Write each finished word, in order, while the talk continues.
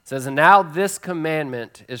says, "And now this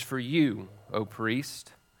commandment is for you, O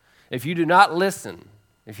priest. If you do not listen,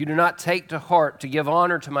 if you do not take to heart to give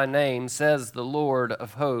honor to my name, says the Lord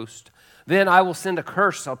of hosts, then I will send a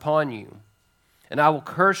curse upon you, and I will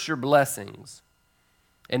curse your blessings.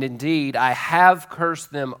 And indeed, I have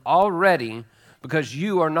cursed them already because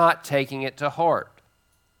you are not taking it to heart.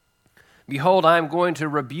 Behold, I am going to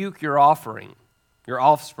rebuke your offspring,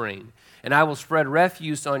 and I will spread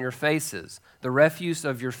refuse on your faces, the refuse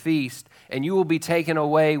of your feast, and you will be taken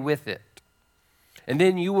away with it. And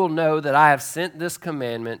then you will know that I have sent this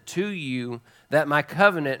commandment to you, that my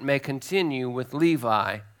covenant may continue with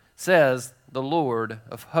Levi, says the Lord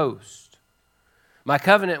of hosts. My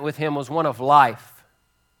covenant with him was one of life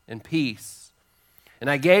and peace, and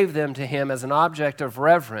I gave them to him as an object of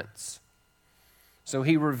reverence. So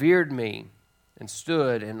he revered me and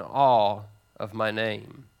stood in awe of my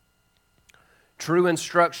name. True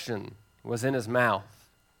instruction was in his mouth,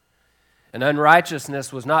 and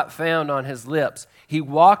unrighteousness was not found on his lips. He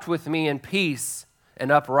walked with me in peace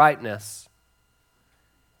and uprightness,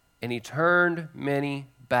 and he turned many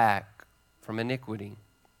back from iniquity.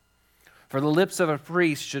 For the lips of a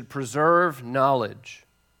priest should preserve knowledge,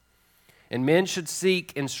 and men should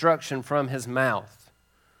seek instruction from his mouth,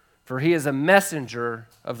 for he is a messenger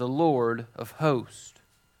of the Lord of hosts.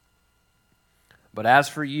 But as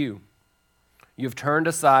for you, you have turned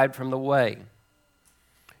aside from the way.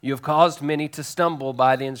 You have caused many to stumble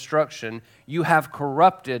by the instruction. You have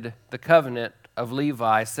corrupted the covenant of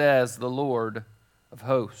Levi, says the Lord of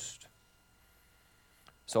hosts.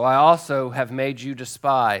 So I also have made you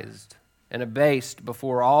despised and abased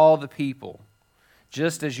before all the people,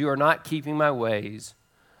 just as you are not keeping my ways,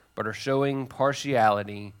 but are showing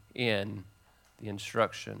partiality in the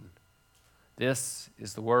instruction." This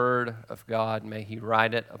is the word of God. May he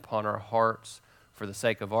write it upon our hearts for the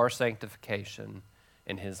sake of our sanctification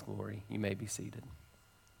and his glory. You may be seated.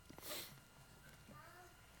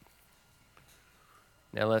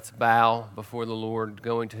 Now let's bow before the Lord,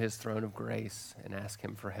 going to his throne of grace, and ask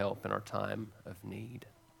him for help in our time of need.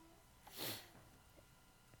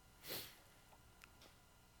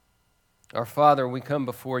 Our Father, we come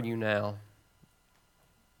before you now,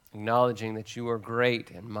 acknowledging that you are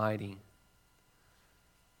great and mighty.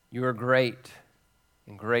 You are great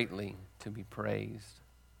and greatly to be praised.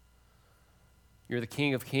 You're the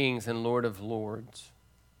King of kings and Lord of lords,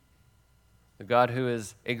 the God who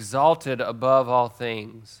is exalted above all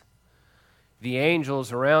things. The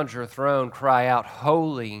angels around your throne cry out,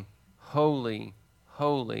 "Holy, holy,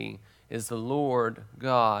 holy is the Lord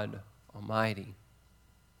God Almighty."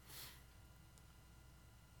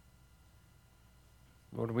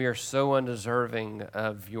 Lord, we are so undeserving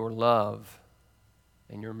of your love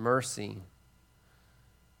and your mercy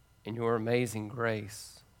and your amazing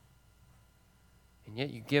grace. And yet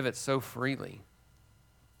you give it so freely.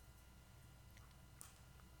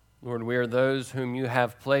 Lord, we are those whom you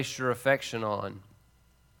have placed your affection on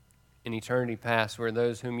in eternity past. We are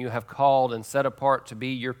those whom you have called and set apart to be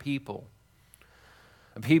your people,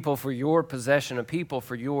 a people for your possession, a people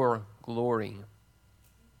for your glory.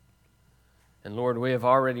 And Lord, we have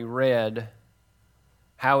already read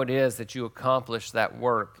how it is that you accomplish that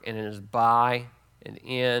work, and it is by and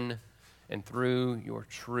in and through your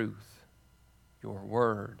truth, your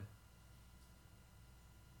word.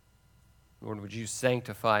 Lord, would you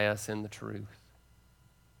sanctify us in the truth?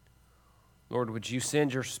 Lord, would you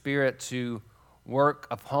send your Spirit to work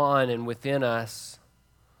upon and within us,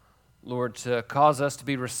 Lord, to cause us to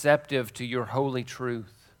be receptive to your holy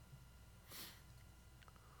truth?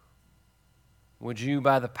 Would you,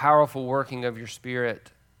 by the powerful working of your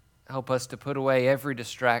Spirit, help us to put away every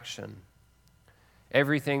distraction,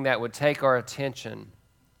 everything that would take our attention,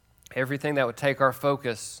 everything that would take our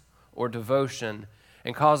focus or devotion,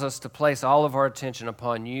 and cause us to place all of our attention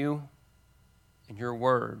upon you and your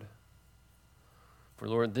word. For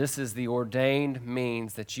Lord, this is the ordained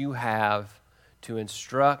means that you have to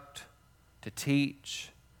instruct, to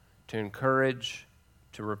teach, to encourage,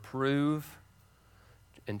 to reprove,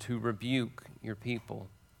 and to rebuke your people.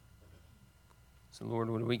 So Lord,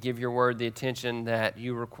 would we give your word the attention that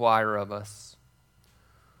you require of us?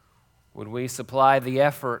 Would we supply the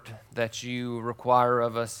effort that you require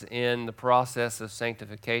of us in the process of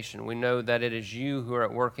sanctification? We know that it is you who are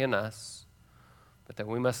at work in us, but that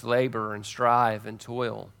we must labor and strive and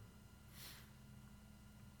toil.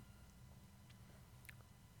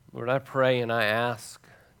 Lord, I pray and I ask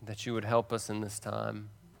that you would help us in this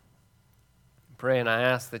time. Pray and I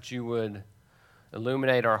ask that you would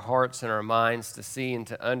illuminate our hearts and our minds to see and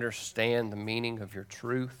to understand the meaning of your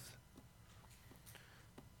truth.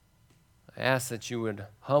 I ask that you would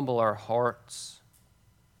humble our hearts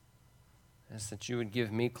is that you would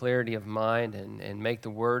give me clarity of mind and make the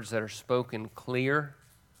words that are spoken clear.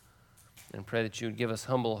 And pray that you would give us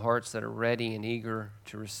humble hearts that are ready and eager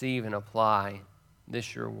to receive and apply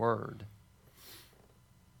this your word.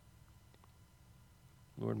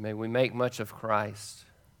 Lord, may we make much of Christ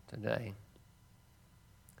today.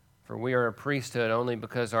 For we are a priesthood only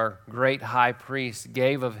because our great high priest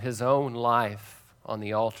gave of his own life on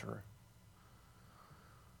the altar.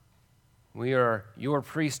 We are your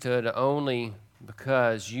priesthood only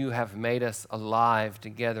because you have made us alive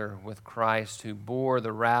together with Christ, who bore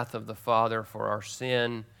the wrath of the Father for our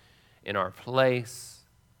sin in our place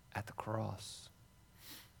at the cross.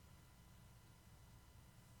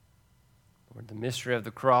 Lord, the mystery of the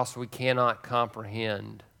cross we cannot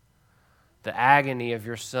comprehend. The agony of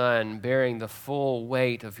your Son bearing the full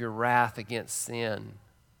weight of your wrath against sin.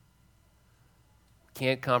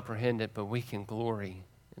 Can't comprehend it, but we can glory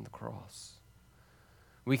in the cross.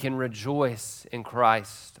 We can rejoice in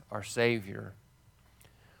Christ, our Savior.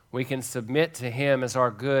 We can submit to him as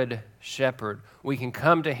our good shepherd. We can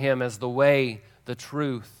come to him as the way, the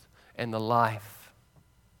truth, and the life.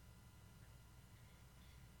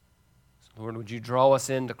 So Lord, would you draw us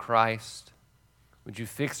into Christ? Would you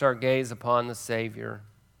fix our gaze upon the Savior?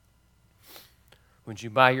 Would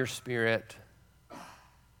you, by your Spirit,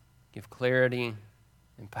 give clarity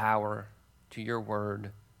and power to your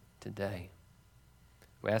word today?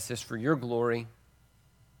 We ask this for your glory.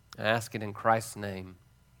 I ask it in Christ's name.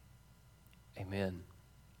 Amen.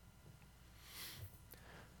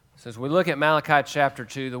 So as we look at Malachi chapter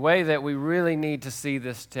 2, the way that we really need to see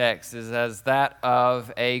this text is as that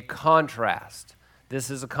of a contrast.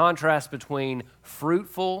 This is a contrast between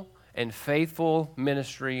fruitful and faithful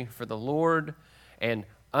ministry for the Lord and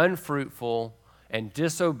unfruitful and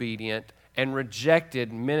disobedient and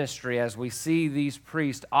rejected ministry, as we see these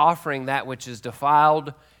priests offering that which is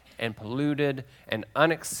defiled and polluted and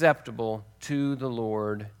unacceptable to the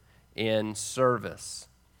Lord in service.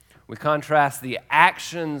 We contrast the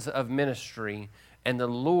actions of ministry and the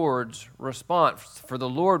Lord's response. For the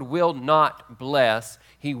Lord will not bless,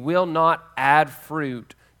 he will not add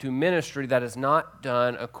fruit to ministry that is not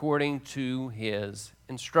done according to his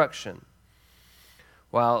instruction.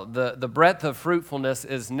 While the breadth of fruitfulness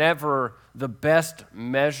is never the best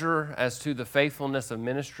measure as to the faithfulness of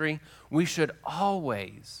ministry, we should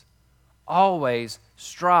always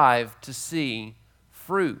strive to see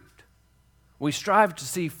fruit. We strive to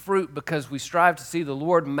see fruit because we strive to see the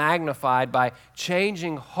Lord magnified by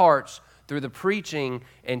changing hearts through the preaching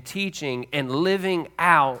and teaching and living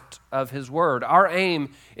out of his word. Our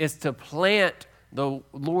aim is to plant the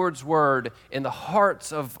Lord's word in the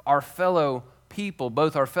hearts of our fellow people,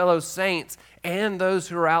 both our fellow saints and those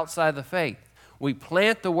who are outside the faith. We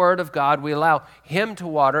plant the word of God, we allow him to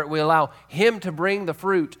water it, we allow him to bring the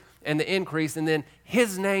fruit and the increase, and then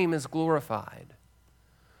his name is glorified.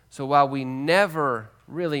 So while we never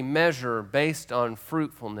really measure based on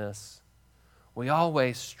fruitfulness, we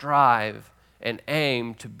always strive and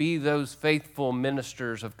aim to be those faithful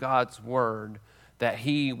ministers of God's word that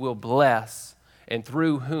he will bless and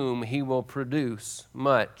through whom he will produce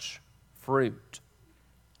much fruit.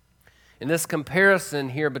 In this comparison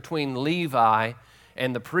here between Levi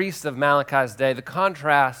and the priests of Malachi's day, the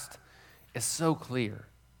contrast is so clear.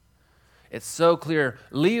 It's so clear.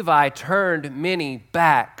 Levi turned many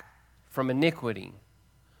back from iniquity,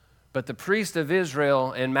 but the priest of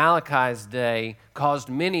Israel in Malachi's day caused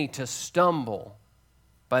many to stumble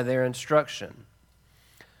by their instruction.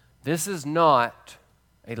 This is not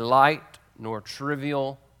a light nor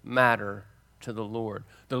trivial matter to the Lord.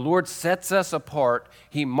 The Lord sets us apart.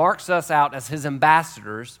 He marks us out as his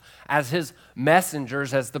ambassadors, as his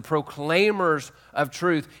messengers, as the proclaimers of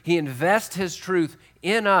truth. He invests his truth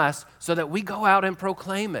in us so that we go out and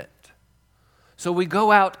proclaim it. So we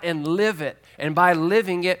go out and live it, and by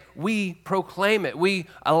living it, we proclaim it. We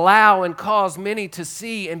allow and cause many to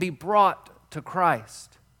see and be brought to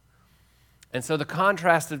Christ. And so the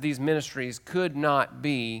contrast of these ministries could not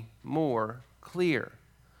be more clear.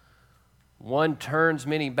 One turns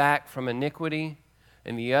many back from iniquity,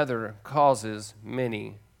 and the other causes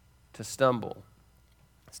many to stumble.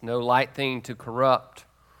 It's no light thing to corrupt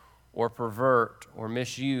or pervert or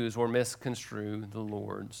misuse or misconstrue the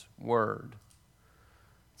Lord's word.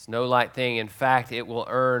 It's no light thing. In fact, it will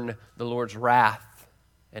earn the Lord's wrath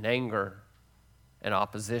and anger and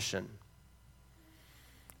opposition.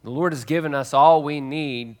 The Lord has given us all we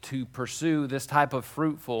need to pursue this type of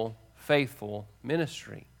fruitful, faithful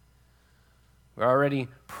ministry. We already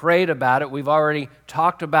prayed about it. We've already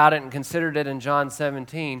talked about it and considered it in John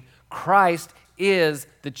 17. Christ is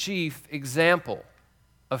the chief example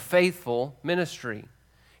of faithful ministry.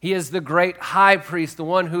 He is the great high priest, the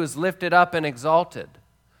one who is lifted up and exalted.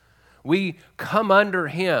 We come under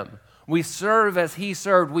him. We serve as he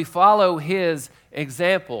served. We follow his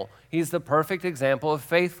example. He's the perfect example of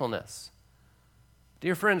faithfulness.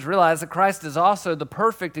 Dear friends, realize that Christ is also the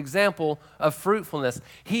perfect example of fruitfulness.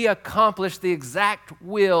 He accomplished the exact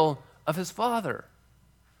will of his Father.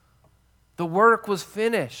 The work was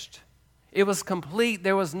finished. It was complete.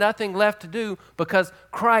 There was nothing left to do because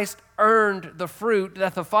Christ earned the fruit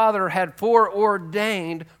that the Father had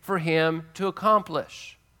foreordained for him to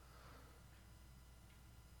accomplish.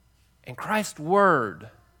 And Christ's word,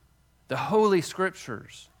 the Holy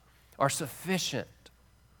Scriptures, are sufficient.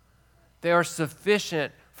 They are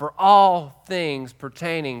sufficient for all things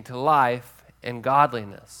pertaining to life and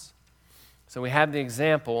godliness. So we have the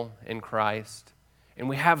example in Christ, and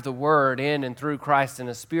we have the Word in and through Christ and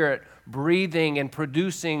the Spirit breathing and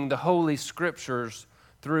producing the Holy Scriptures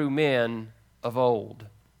through men of old.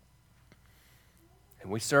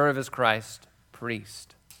 And we serve as Christ's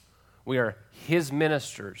priest. We are his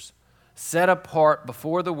ministers, set apart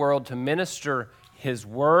before the world to minister his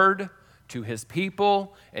word to his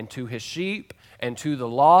people and to his sheep and to the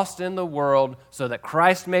lost in the world, so that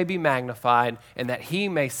Christ may be magnified and that he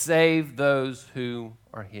may save those who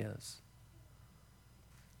are his.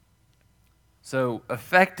 So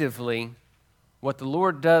effectively, what the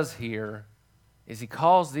Lord does here is he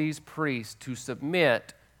calls these priests to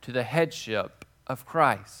submit to the headship of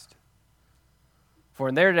Christ. For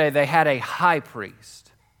in their day they had a high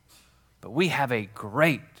priest, but we have a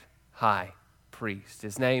great high priest.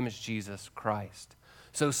 His name is Jesus Christ.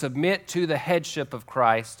 So submit to the headship of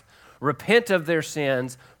Christ, repent of their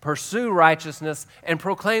sins, pursue righteousness, and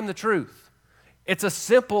proclaim the truth. It's a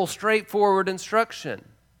simple, straightforward instruction.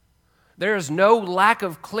 There is no lack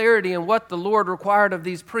of clarity in what the Lord required of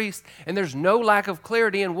these priests, and there's no lack of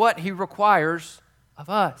clarity in what he requires of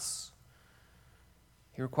us.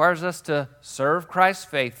 He requires us to serve Christ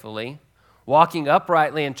faithfully, walking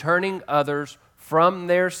uprightly and turning others from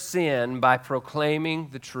their sin by proclaiming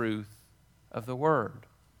the truth of the Word.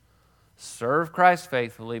 Serve Christ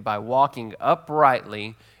faithfully by walking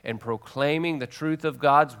uprightly and proclaiming the truth of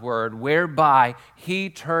God's Word, whereby he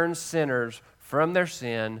turns sinners from their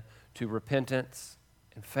sin to repentance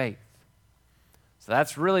and faith. So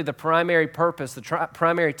that's really the primary purpose, the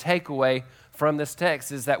primary takeaway from this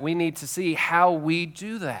text, is that we need to see how we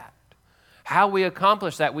do that, how we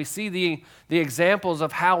accomplish that. We see the examples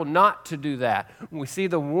of how not to do that. We see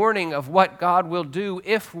the warning of what God will do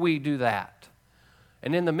if we do that.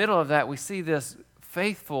 And in the middle of that, we see this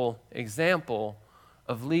faithful example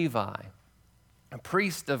of Levi, a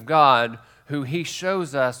priest of God who he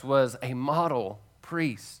shows us was a model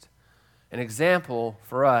priest, an example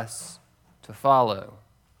for us to follow.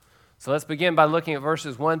 So let's begin by looking at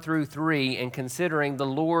verses 1 through 3 and considering the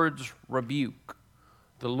Lord's rebuke.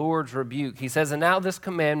 The Lord's rebuke. He says, "And now this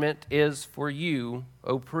commandment is for you,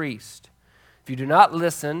 O priest. If you do not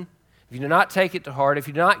listen, if you do not take it to heart, if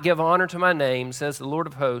you do not give honor to my name, says the Lord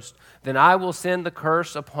of hosts, then I will send the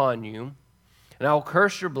curse upon you, and I will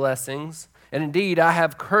curse your blessings. And indeed, I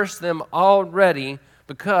have cursed them already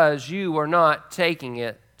because you are not taking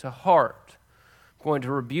it to heart. I'm going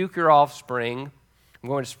to rebuke your offspring. I'm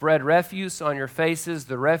going to spread refuse on your faces,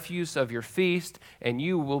 the refuse of your feast, and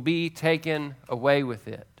you will be taken away with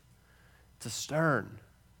it." It's a stern,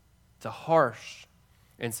 it's a harsh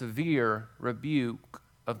and severe rebuke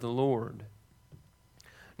of the Lord.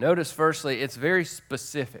 Notice, firstly, it's very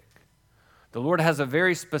specific. The Lord has a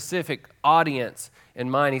very specific audience in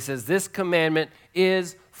mind. He says, "This commandment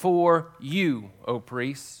is for you, O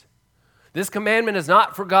priests." This commandment is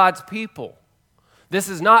not for God's people. This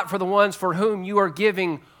is not for the ones for whom you are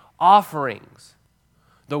giving offerings.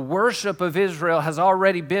 The worship of Israel has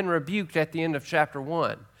already been rebuked at the end of chapter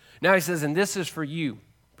 1. Now he says, and this is for you,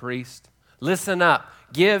 priest. Listen up.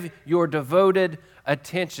 Give your devoted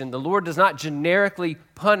attention. The Lord does not generically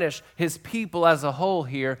punish his people as a whole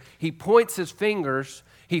here. He points his fingers.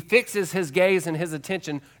 He fixes his gaze and his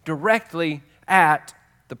attention directly at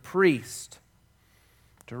the priest,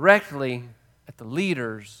 directly at the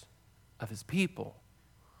leaders of his people.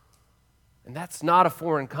 And that's not a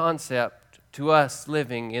foreign concept to us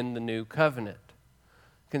living in the new covenant.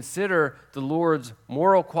 Consider the Lord's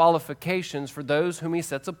moral qualifications for those whom he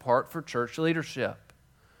sets apart for church leadership.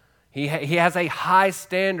 He has a high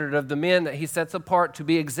standard of the men that he sets apart to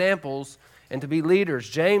be examples and to be leaders.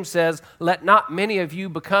 James says, "Let not many of you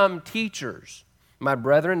become teachers, my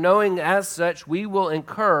brethren, knowing as such we will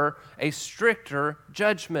incur a stricter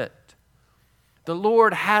judgment." The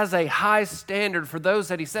Lord has a high standard for those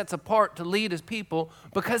that he sets apart to lead his people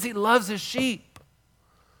because he loves his sheep.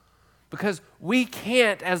 Because we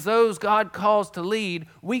can't, as those God calls to lead,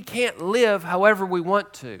 we can't live however we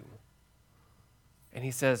want to. And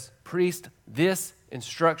he says, priest, this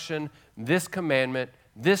instruction, this commandment,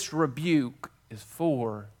 this rebuke is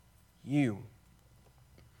for you.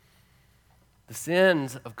 The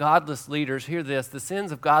sins of godless leaders, hear this, the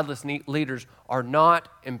sins of godless leaders are not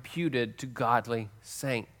imputed to godly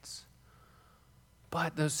saints.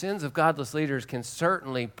 But those sins of godless leaders can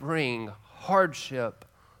certainly bring hardship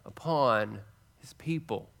upon his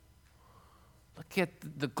people. Look at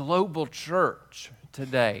the global church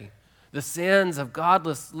today. The sins of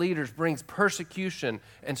godless leaders brings persecution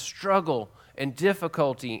and struggle and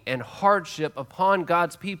difficulty and hardship upon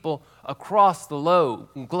God's people across the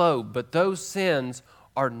globe. But those sins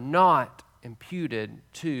are not imputed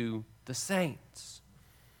to the saints.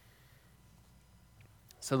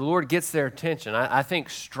 So the Lord gets their attention. I think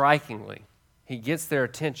strikingly, he gets their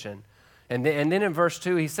attention. And then in verse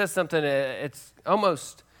 2, he says something, it's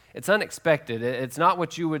unexpected. It's not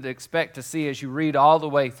what you would expect to see as you read all the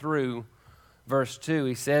way through verse 2.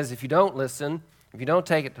 He says, if you don't listen, if you don't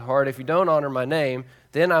take it to heart, if you don't honor my name,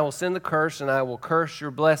 then I will send the curse and I will curse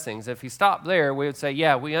your blessings. If he stopped there, we would say,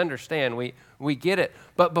 yeah, we understand, we get it.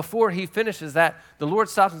 But before he finishes that, the Lord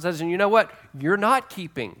stops and says, and you know what? You're not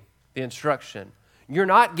keeping the instruction. You're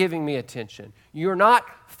not giving me attention. You're not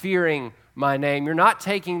fearing my name. You're not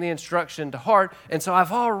taking the instruction to heart. And so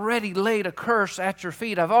I've already laid a curse at your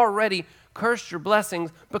feet. I've already cursed your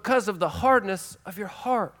blessings because of the hardness of your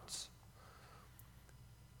hearts.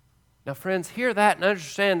 Now, friends, hear that and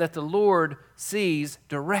understand that the Lord sees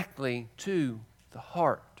directly to the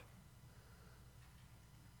heart.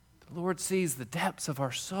 The Lord sees the depths of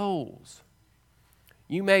our souls.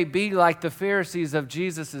 You may be like the Pharisees of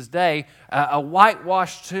Jesus' day, a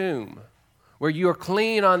whitewashed tomb, where you are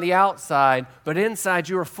clean on the outside, but inside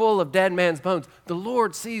you are full of dead man's bones. The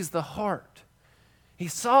Lord sees the heart. He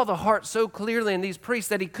saw the heart so clearly in these priests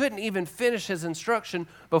that he couldn't even finish his instruction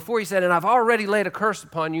before he said, and I've already laid a curse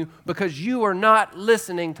upon you because you are not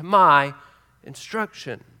listening to my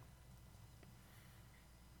instruction.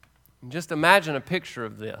 And just imagine a picture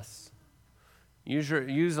of this.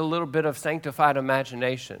 Use a little bit of sanctified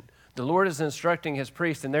imagination. The Lord is instructing his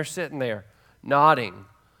priests, and they're sitting there nodding,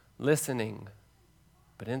 listening,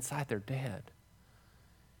 but inside they're dead.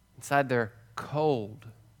 Inside they're cold.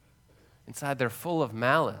 Inside they're full of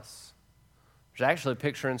malice. There's actually a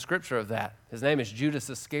picture in Scripture of that. His name is Judas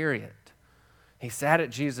Iscariot. He sat at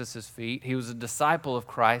Jesus' feet. He was a disciple of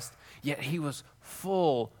Christ, yet he was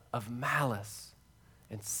full of malice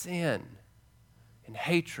and sin and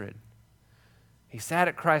hatred. He sat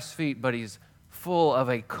at Christ's feet, but he's full of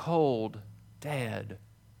a cold, dead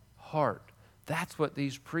heart. That's what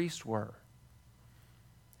these priests were.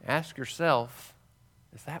 Ask yourself,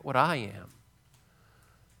 is that what I am?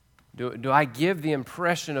 Do I give the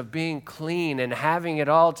impression of being clean and having it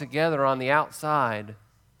all together on the outside,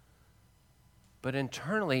 but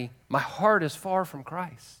internally, my heart is far from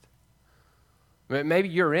Christ? Maybe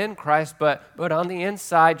you're in Christ, but on the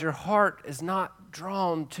inside, your heart is not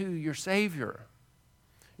drawn to your Savior.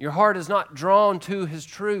 Your heart is not drawn to his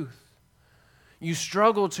truth. You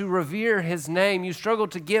struggle to revere his name. You struggle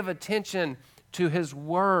to give attention to his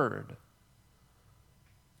word.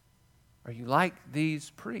 Are you like these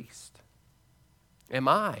priests? Am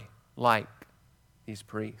I like these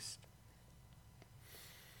priests?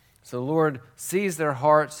 So the Lord sees their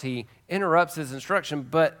hearts. He interrupts his instruction,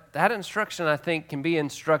 but that instruction, I think, can be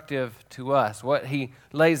instructive to us. What he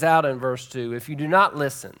lays out in verse 2, if you do not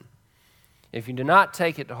listen, if you do not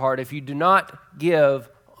take it to heart, if you do not give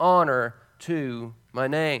honor to my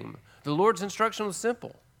name. The Lord's instruction was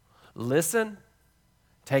simple. Listen,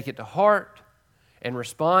 take it to heart, and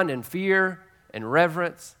respond in fear and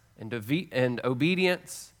reverence and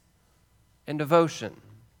obedience and devotion.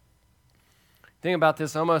 Think about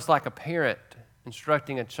this almost like a parent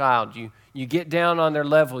instructing a child. You get down on their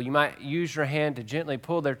level. You might use your hand to gently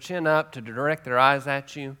pull their chin up to direct their eyes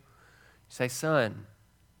at you. You say, son,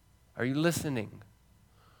 are you listening?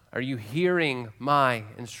 Are you hearing my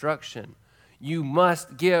instruction? You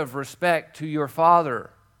must give respect to your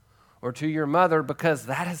father or to your mother because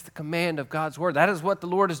that is the command of God's word. That is what the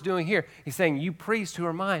Lord is doing here. He's saying, you priests who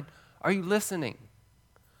are mine, are you listening?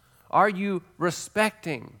 Are you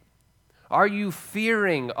respecting? Are you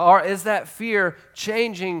fearing? Or is that fear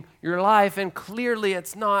changing your life? And clearly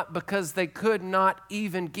it's not, because they could not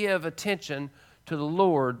even give attention to the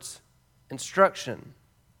Lord's instruction.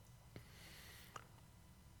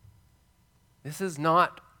 This is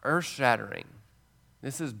not earth-shattering.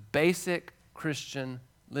 This is basic Christian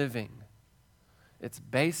living. It's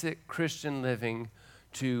basic Christian living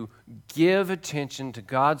to give attention to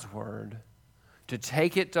God's word, to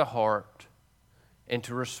take it to heart, and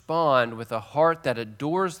to respond with a heart that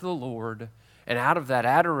adores the Lord, and out of that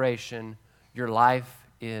adoration, your life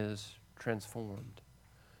is transformed.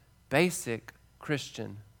 Basic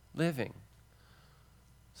Christian living.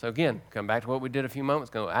 So again, come back to what we did a few moments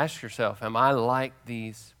ago. Ask yourself, am I like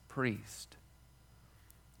these priests?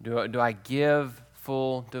 Do I give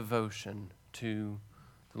full devotion to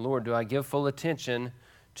the Lord? Do I give full attention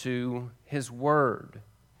to His word?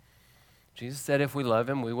 Jesus said if we love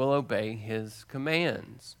Him, we will obey His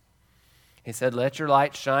commands. He said, let your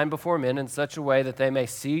light shine before men in such a way that they may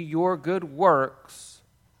see your good works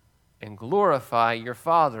and glorify your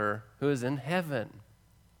Father who is in heaven.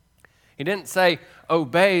 He didn't say,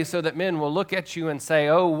 obey so that men will look at you and say,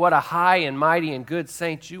 oh, what a high and mighty and good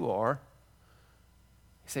saint you are.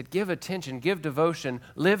 He said, give attention, give devotion,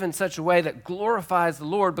 live in such a way that glorifies the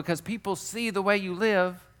Lord, because people see the way you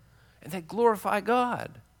live and they glorify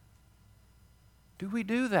God. Do we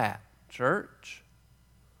do that, church?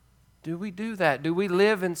 Do we do that? Do we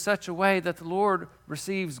live in such a way that the Lord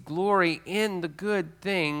receives glory in the good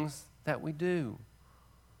things that we do?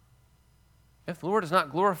 If the Lord is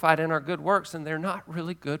not glorified in our good works, then they're not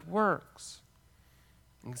really good works.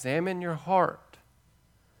 Examine your heart.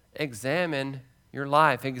 Examine your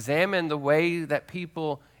life. Examine the way that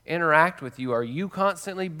people interact with you. Are you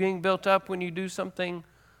constantly being built up when you do something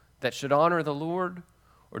that should honor the Lord?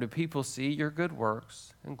 Or do people see your good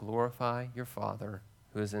works and glorify your Father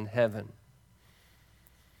who is in heaven?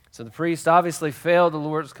 So the priest obviously failed the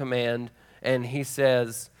Lord's command, and he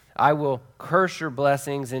says, I will curse your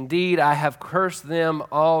blessings. Indeed, I have cursed them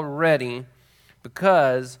already,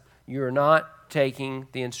 because you're not taking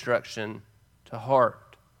the instruction to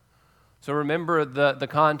heart. So remember the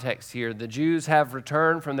context here. The Jews have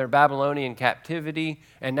returned from their Babylonian captivity,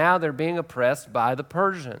 and now they're being oppressed by the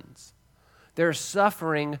Persians. They're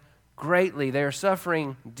suffering greatly. They're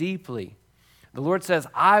suffering deeply. The Lord says,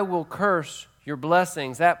 I will curse your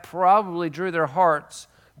blessings. That probably drew their hearts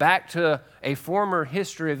back to a former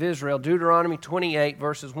history of Israel, Deuteronomy 28,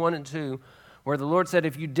 verses 1 and 2, where the Lord said,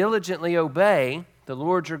 if you diligently obey, the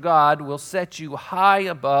Lord your God will set you high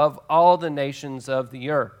above all the nations of the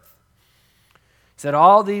earth. He said,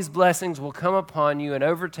 all these blessings will come upon you and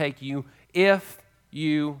overtake you if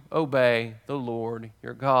you obey the Lord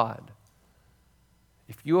your God.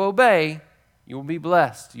 If you obey, you will be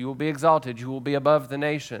blessed, you will be exalted, you will be above the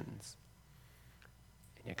nations.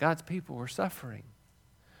 And yet God's people were suffering.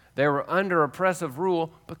 They were under oppressive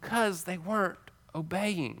rule because they weren't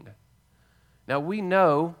obeying. Now we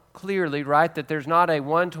know clearly, right, that there's not a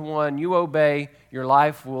one-to-one, you obey, your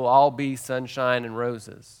life will all be sunshine and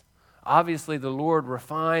roses. Obviously, the Lord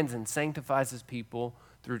refines and sanctifies His people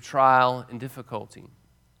through trial and difficulty.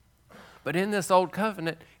 But in this old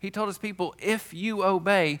covenant, He told His people, if you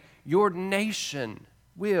obey, your nation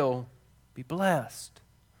will be blessed.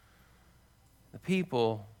 The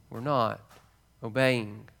people were not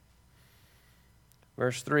obeying.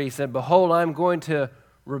 Verse 3 said, behold, I'm going to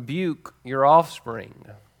rebuke your offspring.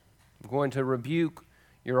 I'm going to rebuke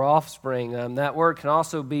your offspring. That word can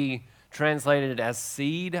also be translated as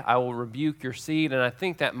seed. I will rebuke your seed. And I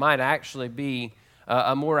think that might actually be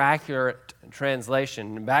a more accurate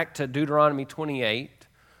translation. Back to Deuteronomy 28,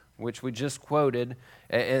 which we just quoted.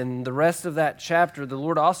 In the rest of that chapter, the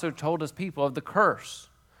Lord also told His people of the curse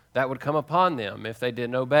that would come upon them if they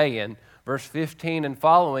didn't obey. In verse 15 and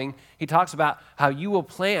following, He talks about how you will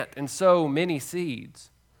plant and sow many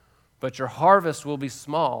seeds, but your harvest will be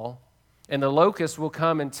small, and the locust will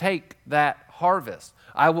come and take that harvest.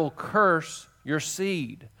 I will curse your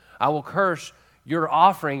seed. I will curse your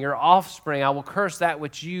offering, your offspring. I will curse that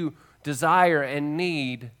which you desire and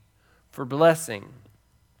need for blessing.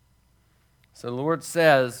 So the Lord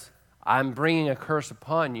says, I'm bringing a curse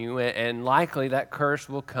upon you, and likely that curse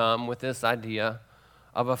will come with this idea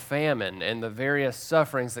of a famine and the various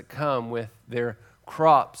sufferings that come with their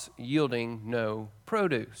crops yielding no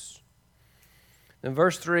produce. Then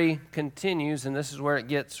verse 3 continues, and this is where it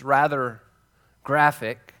gets rather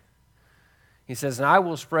graphic. He says, and I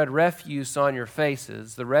will spread refuse on your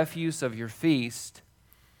faces, the refuse of your feast,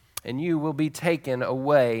 and you will be taken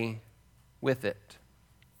away with it.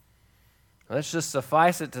 Let's just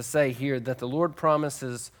suffice it to say here that the Lord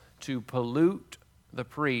promises to pollute the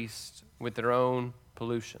priests with their own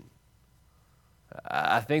pollution.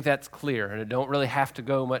 I think that's clear, and I don't really have to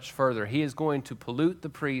go much further. He is going to pollute the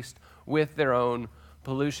priest with their own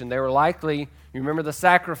pollution. They were likely, you remember the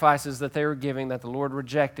sacrifices that they were giving that the Lord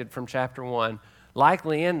rejected from chapter 1.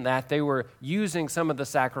 Likely in that they were using some of the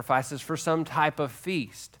sacrifices for some type of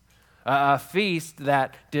feast. A feast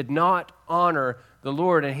that did not honor the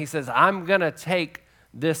Lord, and he says, I'm going to take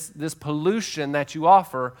this pollution that you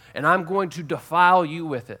offer, and I'm going to defile you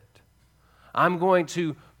with it. I'm going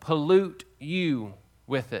to pollute you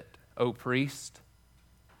with it, O priest.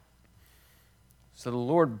 So the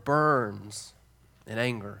Lord burns in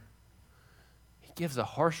anger. He gives a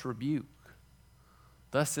harsh rebuke.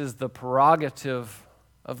 Thus is the prerogative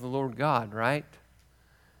of the Lord God, right?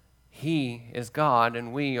 He is God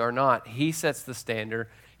and we are not. He sets the standard.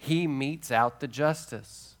 He metes out the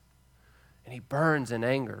justice. And he burns in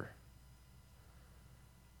anger.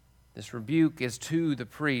 This rebuke is to the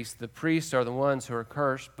priests. The priests are the ones who are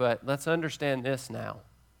cursed, but let's understand this now.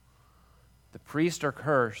 The priests are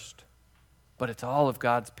cursed, but it's all of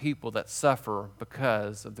God's people that suffer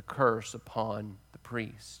because of the curse upon the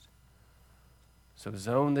priest. So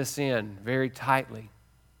zone this in very tightly.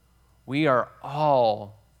 We are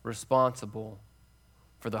all responsible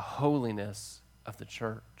for the holiness of the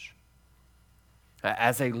church.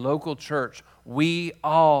 As a local church, we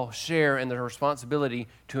all share in the responsibility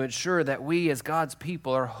to ensure that we as God's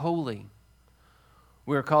people are holy.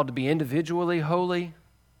 We are called to be individually holy,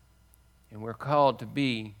 and we're called to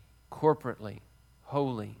be corporately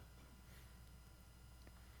holy.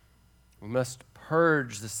 We must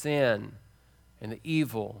purge the sin and the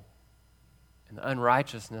evil and the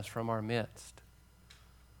unrighteousness from our midst.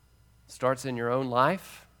 It starts in your own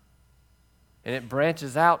life, and it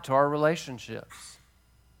branches out to our relationships.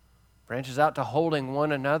 Branches out to holding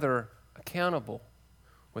one another accountable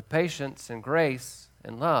with patience and grace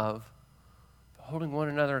and love, holding one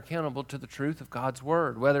another accountable to the truth of God's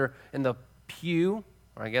word, whether in the pew,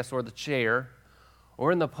 or the chair,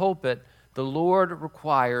 or in the pulpit. The Lord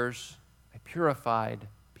requires a purified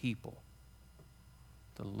people.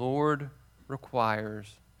 The Lord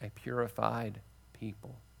requires a purified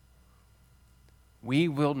people. We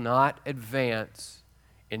will not advance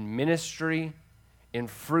in ministry, in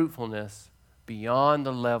fruitfulness, beyond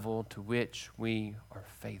the level to which we are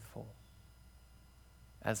faithful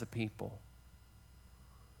as a people.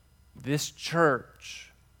 This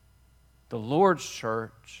church, the Lord's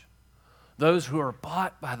church, those who are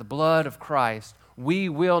bought by the blood of Christ, we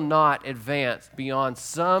will not advance beyond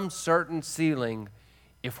some certain ceiling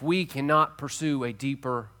if we cannot pursue a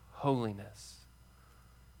deeper holiness.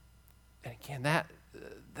 And again,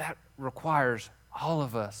 that requires all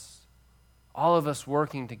of us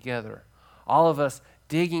working together, all of us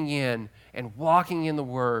digging in and walking in the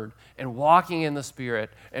Word and walking in the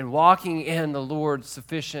Spirit and walking in the Lord's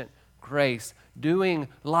sufficient grace, doing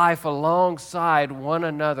life alongside one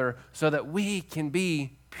another so that we can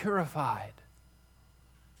be purified.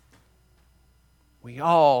 We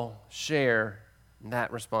all share in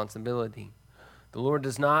that responsibility. The Lord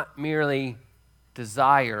does not merely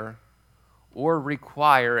desire or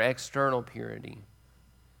require external purity.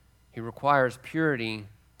 He requires purity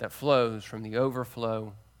that flows from the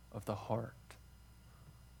overflow of the heart.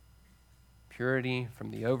 Purity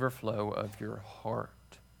from the overflow of your heart.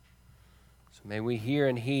 So may we hear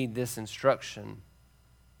and heed this instruction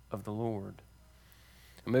of the Lord.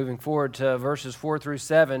 Moving forward to verses 4 through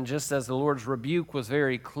 7, just as the Lord's rebuke was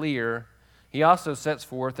very clear, he also sets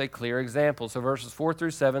forth a clear example. So verses 4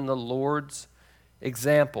 through 7, the Lord's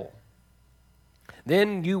example.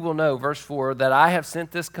 Then you will know, verse 4, that I have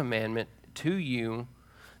sent this commandment to you,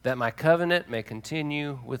 that my covenant may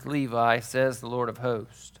continue with Levi, says the Lord of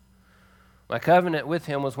hosts. My covenant with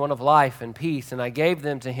him was one of life and peace, and I gave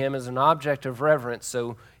them to him as an object of reverence,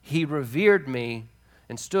 so he revered me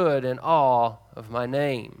and stood in awe of my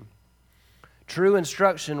name. True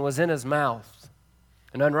instruction was in his mouth,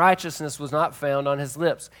 and unrighteousness was not found on his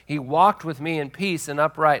lips. He walked with me in peace and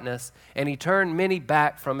uprightness, and he turned many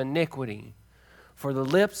back from iniquity. For the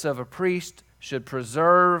lips of a priest should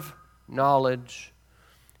preserve knowledge,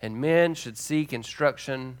 and men should seek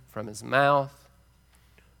instruction from his mouth,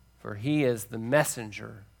 for he is the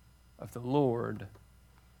messenger of the Lord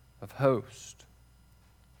of hosts.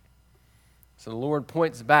 So the Lord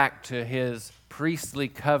points back to his priestly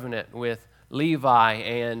covenant with Levi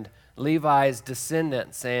and Levi's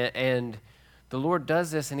descendants, and the Lord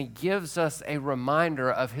does this, and he gives us a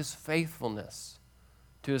reminder of his faithfulness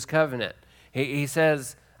to his covenant. He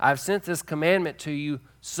says, I've sent this commandment to you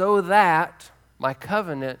so that my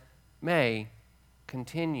covenant may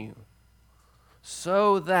continue.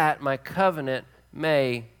 So that my covenant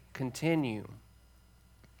may continue.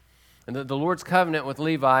 And the Lord's covenant with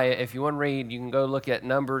Levi, if you want to read, you can go look at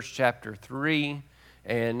Numbers chapter 3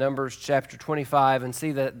 and Numbers chapter 25 and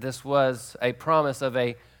see that this was a promise of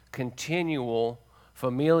a continual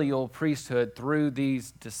familial priesthood through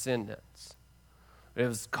these descendants. It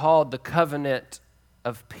was called the covenant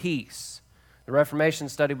of peace. The Reformation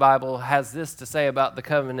Study Bible has this to say about the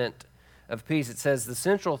covenant of peace. It says, the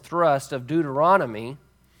central thrust of Deuteronomy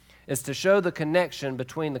is to show the connection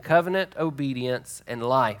between the covenant obedience and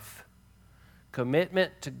life.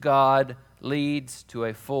 Commitment to God leads to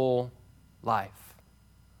a full life.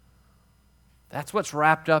 That's what's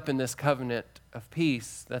wrapped up in this covenant of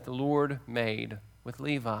peace that the Lord made with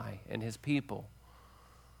Levi and his people.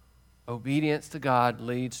 Obedience to God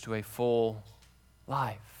leads to a full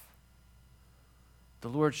life. The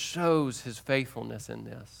Lord shows his faithfulness in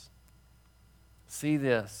this. See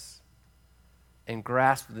this and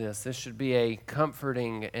grasp this. This should be a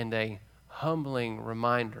comforting and a humbling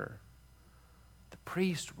reminder. The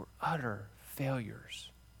priests were utter failures.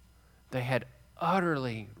 They had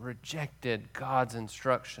utterly rejected God's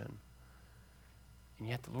instruction. And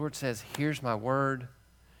yet the Lord says, here's my word,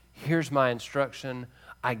 here's my instruction,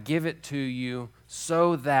 I give it to you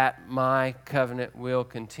so that my covenant will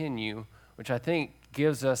continue, which I think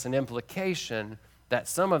gives us an implication that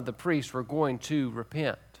some of the priests were going to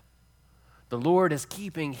repent. The Lord is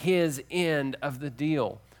keeping his end of the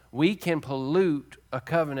deal. We can pollute a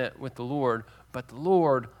covenant with the Lord, but the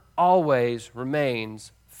Lord always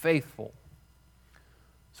remains faithful.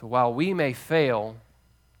 So while we may fail,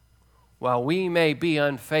 while we may be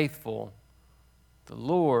unfaithful, the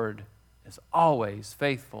Lord is always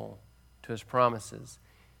faithful to his promises.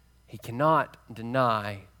 He cannot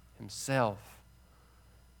deny himself.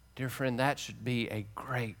 Dear friend, that should be a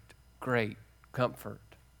great, great comfort.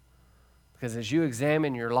 Because as you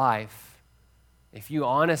examine your life, if you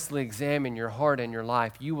honestly examine your heart and your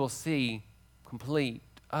life, you will see complete,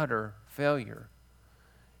 utter failure.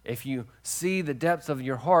 If you see the depths of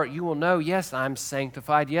your heart, you will know, yes, I'm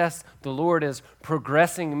sanctified. Yes, the Lord is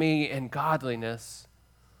progressing me in godliness.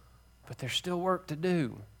 But there's still work to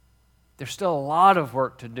do. There's still a lot of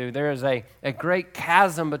work to do. There is a great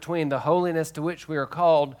chasm between the holiness to which we are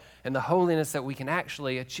called and the holiness that we can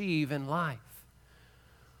actually achieve in life.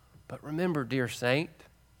 But remember, dear saint,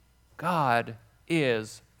 God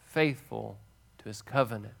is faithful to his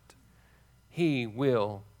covenant. He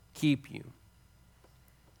will keep you.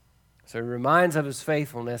 So he reminds of his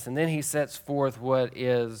faithfulness, and then he sets forth what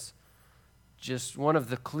is just one of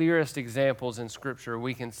the clearest examples in Scripture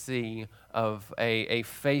we can see of a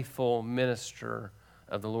faithful minister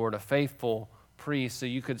of the Lord, a faithful priest. So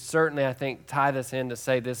you could certainly, I think, tie this in to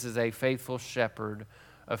say this is a faithful shepherd,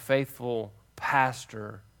 a faithful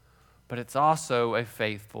pastor, but it's also a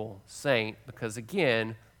faithful saint because,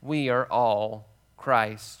 again, we are all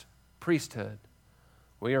Christ's priesthood.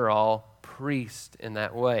 We are all priests in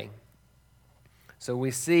that way. So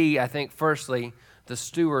we see, I think, firstly, the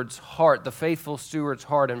steward's heart, the faithful steward's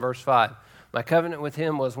heart in verse 5. My covenant with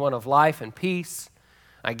him was one of life and peace.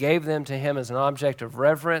 I gave them to him as an object of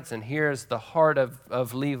reverence, and here's the heart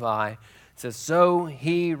of Levi. It says, so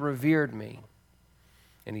he revered me,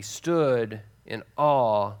 and he stood in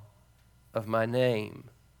awe of my name.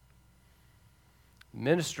 The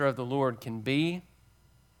minister of the Lord can be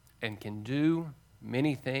and can do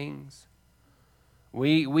many things.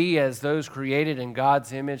 We as those created in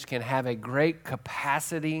God's image can have a great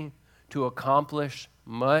capacity to accomplish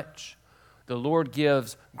much. The Lord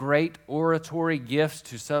gives great oratory gifts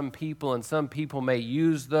to some people, and some people may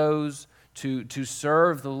use those to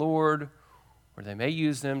serve the Lord, or they may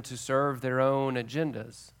use them to serve their own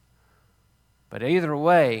agendas. But either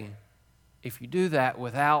way, if you do that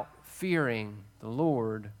without fearing the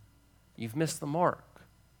Lord, you've missed the mark.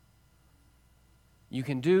 You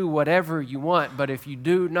can do whatever you want, but if you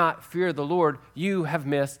do not fear the Lord, you have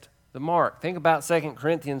missed the mark. Think about 2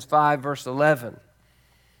 Corinthians 5, verse 11.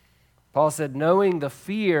 Paul said, knowing the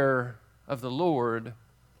fear of the Lord,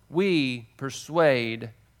 we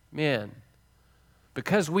persuade men.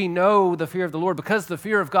 Because we know the fear of the Lord, because the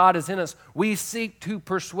fear of God is in us, we seek to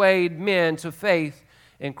persuade men to faith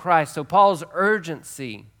in Christ. So Paul's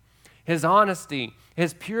urgency, his honesty,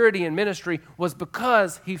 his purity in ministry was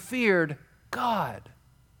because he feared God.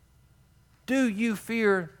 Do you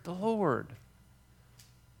fear the Lord?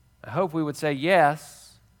 I hope we would say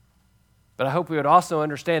yes, but I hope we would also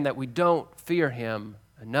understand that we don't fear him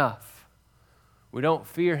enough. We don't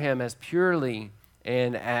fear him as purely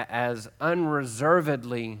and as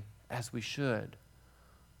unreservedly as we should.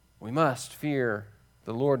 We must fear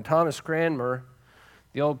the Lord. Thomas Cranmer,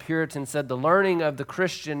 the old Puritan, said, the learning of the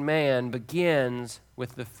Christian man begins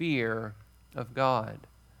with the fear of God.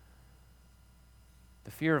 The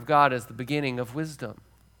fear of God is the beginning of wisdom.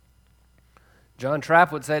 John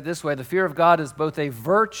Trapp would say it this way, the fear of God is both a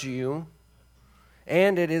virtue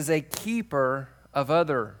and it is a keeper of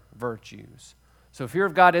other virtues. So fear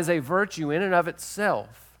of God is a virtue in and of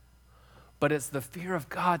itself, But it's the fear of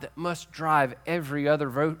God that must drive every other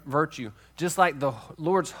virtue. Just like the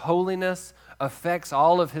Lord's holiness affects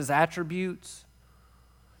all of his attributes,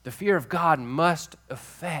 the fear of God must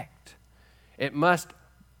affect. It must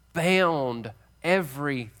bound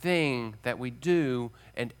everything that we do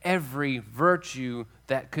and every virtue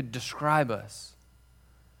that could describe us.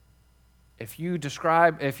 If you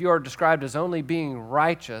are described as only being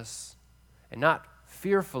righteous and not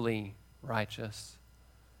fearfully righteous,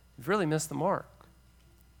 you've really missed the mark.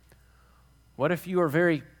 What if you are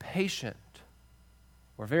very patient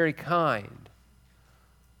or very kind,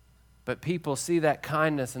 but people see that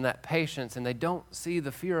kindness and that patience and they don't see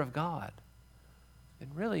the fear of God? Then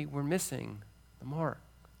really we're missing the mark.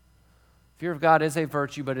 Fear of God is a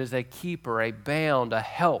virtue, but is a keeper, a bound, a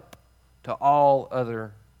help to all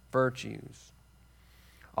other virtues.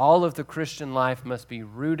 All of the Christian life must be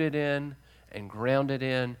rooted in and grounded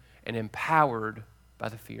in and empowered by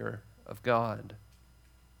the fear of God.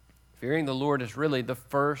 Fearing the Lord is really the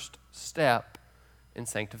first step in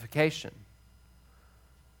sanctification.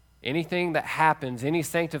 Anything that happens, any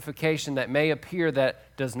sanctification that may appear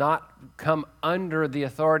that does not come under the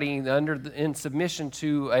authority, in submission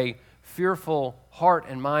to a fearful heart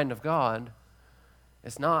and mind of God,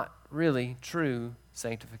 is not really true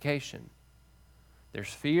sanctification.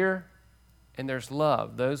 There's fear and there's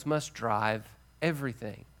love. Those must drive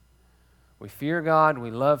everything. We fear God, we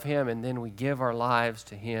love him, and then we give our lives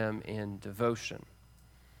to him in devotion.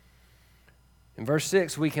 In verse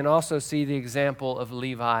 6, we can also see the example of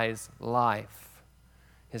Levi's life,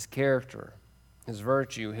 his character, his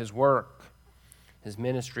virtue, his work, his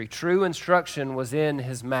ministry. True instruction was in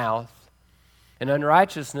his mouth, and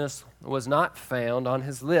unrighteousness was not found on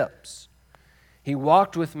his lips. He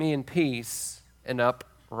walked with me in peace and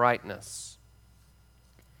uprightness.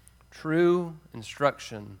 True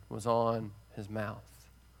instruction was on his mouth.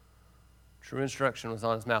 True instruction was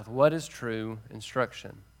on his mouth. What is true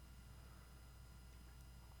instruction?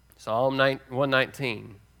 Psalm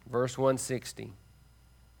 119, verse 160,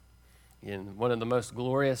 in one of the most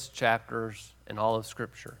glorious chapters in all of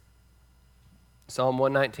Scripture. Psalm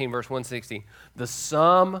 119, verse 160, the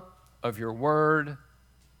sum of your word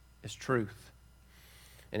is truth,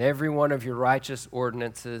 and every one of your righteous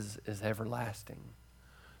ordinances is everlasting.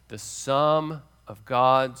 The sum of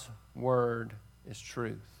God's word is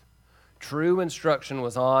truth. True instruction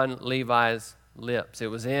was on Levi's lips. It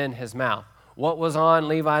was in his mouth. What was on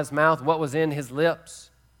Levi's mouth? What was in his lips?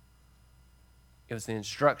 It was the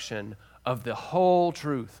instruction of the whole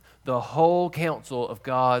truth, the whole counsel of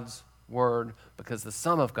God's word, because the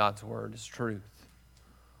sum of God's word is truth.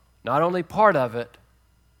 Not only part of it,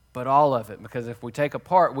 but all of it, because if we take a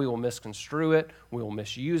part, we will misconstrue it, we will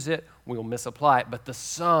misuse it, we will misapply it, but the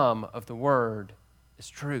sum of the word is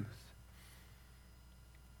truth.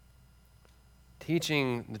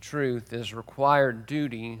 Teaching the truth is required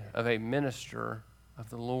duty of a minister of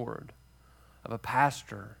the Lord, of a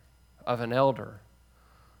pastor, of an elder.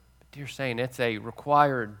 But dear saint, it's a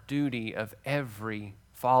required duty of every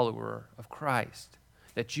follower of Christ,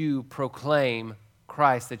 that you proclaim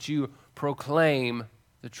Christ, that you proclaim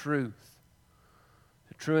the truth.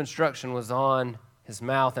 The true instruction was on his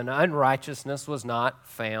mouth, and unrighteousness was not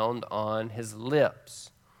found on his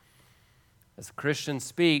lips. As a Christian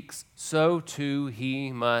speaks, so too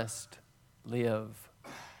he must live.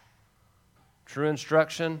 True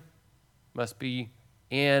instruction must be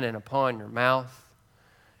in and upon your mouth,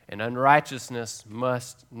 and unrighteousness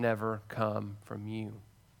must never come from you.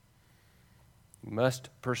 You must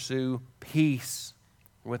pursue peace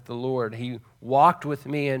with the Lord. He walked with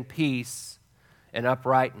me in peace and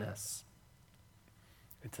uprightness.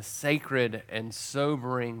 It's a sacred and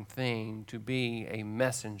sobering thing to be a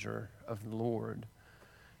messenger of the Lord.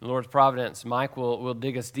 In the Lord's providence, Mike will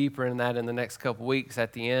dig us deeper in that in the next couple weeks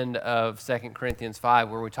at the end of 2 Corinthians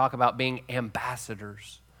 5, where we talk about being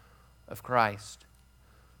ambassadors of Christ.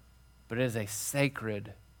 But it is a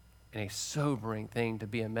sacred and a sobering thing to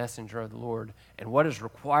be a messenger of the Lord. And what is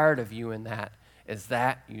required of you in that is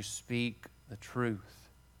that you speak the truth,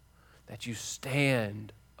 that you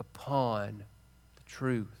stand upon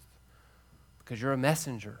truth, because you're a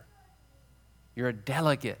messenger, you're a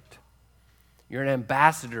delegate, you're an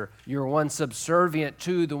ambassador, you're one subservient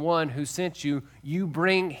to the one who sent you. You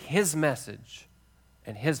bring his message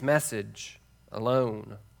and his message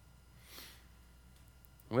alone.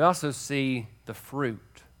 We also see the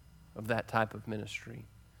fruit of that type of ministry.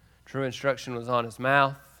 True instruction was on his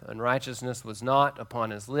mouth, unrighteousness was not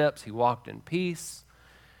upon his lips. He walked in peace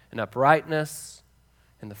and uprightness.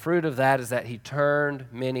 And the fruit of that is that he turned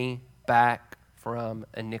many back from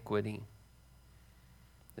iniquity.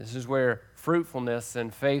 This is where fruitfulness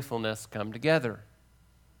and faithfulness come together.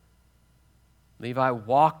 Levi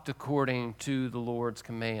walked according to the Lord's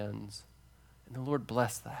commands, and the Lord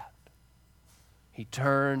blessed that. He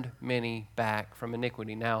turned many back from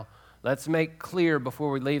iniquity. Now, let's make clear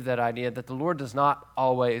before we leave that idea that the Lord does not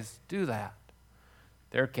always do that.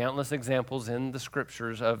 There are countless examples in the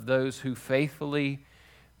Scriptures of those who faithfully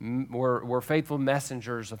were faithful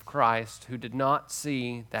messengers of Christ who did not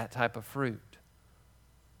see that type of fruit.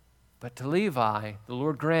 But to Levi, the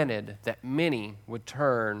Lord granted that many would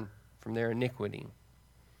turn from their iniquity.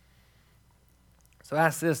 So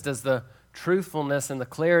ask this: does the truthfulness and the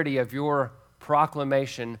clarity of your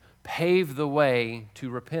proclamation pave the way to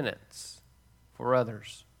repentance for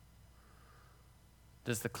others?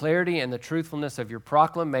 Does the clarity and the truthfulness of your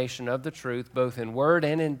proclamation of the truth, both in word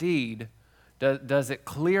and in deed, does it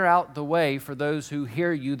clear out the way for those who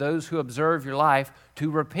hear you, those who observe your life, to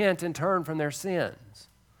repent and turn from their sins?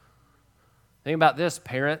 Think about this,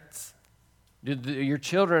 parents. Do your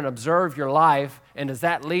children observe your life, and does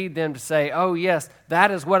that lead them to say, oh yes,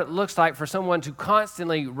 that is what it looks like for someone to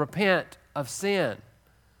constantly repent of sin?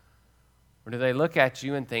 Or do they look at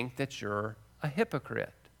you and think that you're a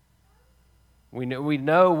hypocrite? We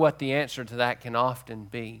know what the answer to that can often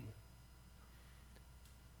be.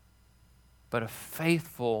 But a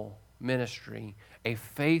faithful ministry, a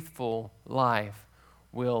faithful life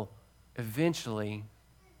will eventually,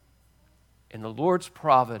 in the Lord's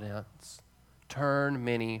providence, turn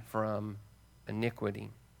many from iniquity.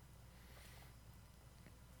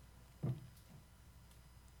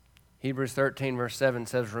 Hebrews 13, verse 7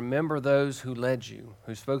 says, remember those who led you,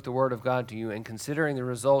 who spoke the word of God to you, and considering the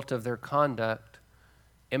result of their conduct,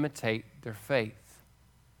 imitate their faith.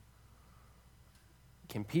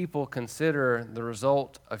 Can people consider the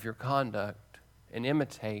result of your conduct and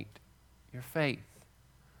imitate your faith?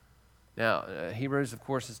 Now, Hebrews, of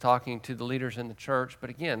course, is talking to the leaders in the church, but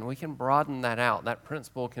again, we can broaden that out. That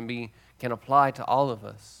principle can apply to all of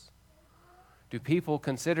us. Do people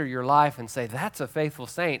consider your life and say, that's a faithful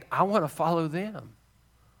saint, I want to follow them?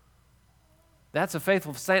 That's a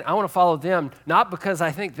faithful saint, I want to follow them, not because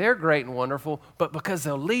I think they're great and wonderful, but because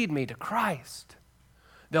they'll lead me to Christ.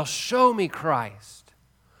 They'll show me Christ.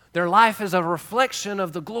 Their life is a reflection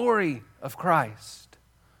of the glory of Christ.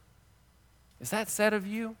 Is that said of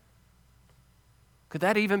you? Could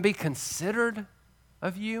that even be considered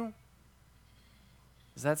of you?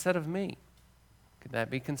 Is that said of me? Could that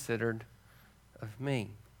be considered of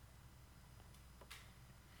me?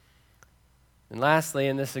 And lastly,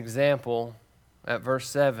 in this example, at verse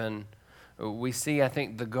 7, we see, I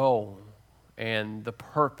think, the goal and the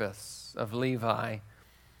purpose of Levi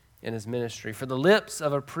in his ministry. For the lips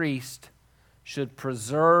of a priest should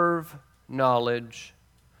preserve knowledge,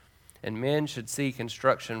 and men should seek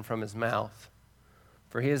instruction from his mouth.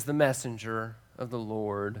 For he is the messenger of the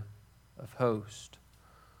Lord of hosts.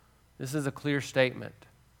 This is a clear statement.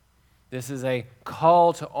 This is a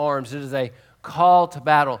call to arms. It is a call to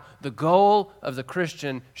battle. The goal of the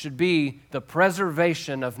Christian should be the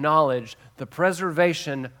preservation of knowledge, the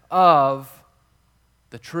preservation of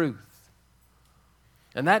the truth.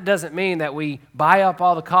 And that doesn't mean that we buy up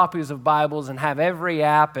all the copies of Bibles and have every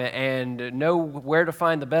app and know where to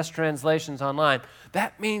find the best translations online.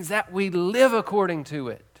 That means that we live according to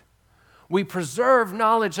it. We preserve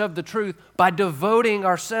knowledge of the truth by devoting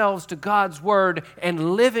ourselves to God's Word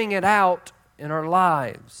and living it out in our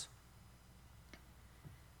lives.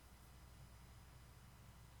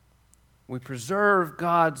 We preserve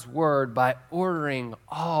God's Word by ordering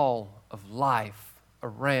all of life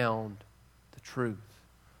around the truth.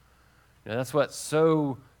 You know, that's what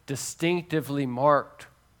so distinctively marked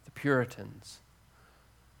the Puritans,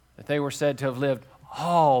 that they were said to have lived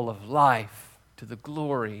all of life to the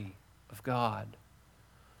glory of God.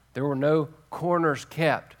 There were no corners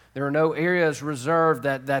kept. There were no areas reserved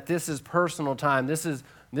that this is personal time. This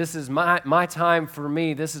is my time for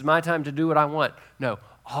me. This is my time to do what I want. No,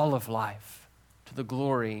 all of life to the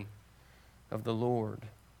glory of the Lord.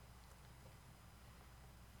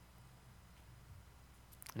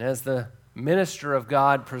 And as the minister of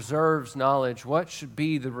God preserves knowledge, what should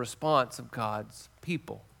be the response of God's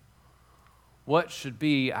people? What should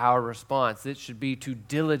be our response? It should be to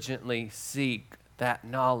diligently seek that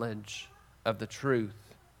knowledge of the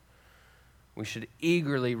truth. We should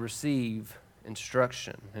eagerly receive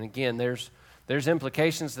instruction. And again, there's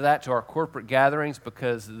implications to that to our corporate gatherings,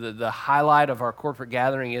 because the highlight of our corporate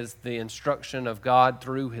gathering is the instruction of God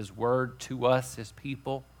through His Word to us, His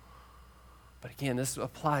people. But again, this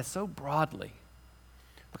applies so broadly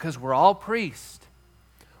because we're all priests.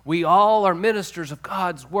 We all are ministers of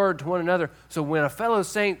God's word to one another. So when a fellow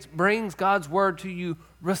saint brings God's word to you,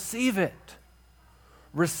 receive it.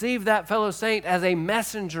 Receive that fellow saint as a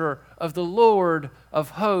messenger of the Lord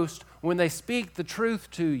of hosts when they speak the truth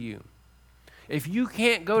to you. If you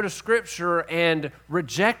can't go to Scripture and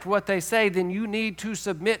reject what they say, then you need to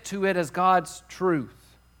submit to it as God's truth.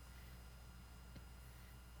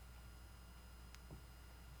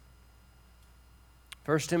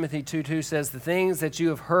 1 Timothy 2:2 says, "The things that you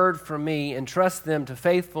have heard from me, entrust them to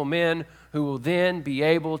faithful men who will then be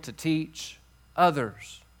able to teach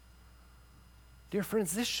others." Dear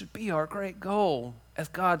friends, this should be our great goal as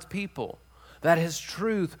God's people, that His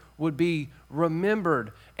truth would be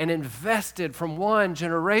remembered and invested from one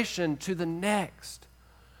generation to the next,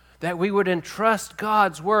 that we would entrust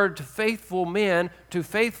God's word to faithful men, to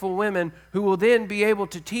faithful women who will then be able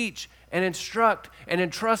to teach and instruct and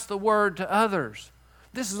entrust the word to others.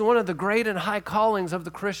 This is one of the great and high callings of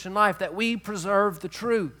the Christian life, that we preserve the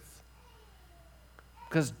truth.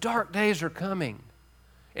 Because dark days are coming.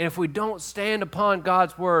 And if we don't stand upon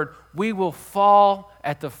God's word, we will fall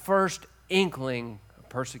at the first inkling of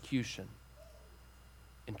persecution.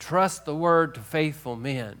 Entrust the word to faithful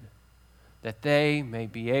men, that they may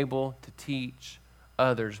be able to teach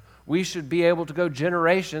others. We should be able to go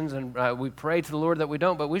generations, and we pray to the Lord that we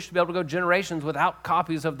don't, but we should be able to go generations without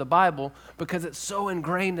copies of the Bible because it's so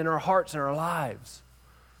ingrained in our hearts and our lives.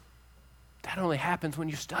 That only happens when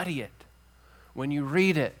you study it, when you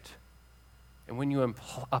read it, and when you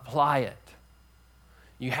apply it.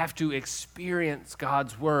 You have to experience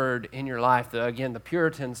God's word in your life. Again, the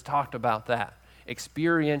Puritans talked about that.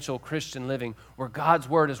 Experiential Christian living, where God's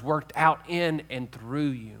word is worked out in and through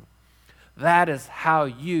you. That is how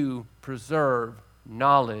you preserve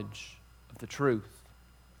knowledge of the truth.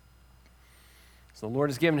 So the Lord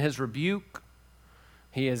has given His rebuke.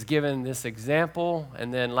 He has given this example.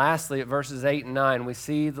 And then lastly, at verses 8 and 9, we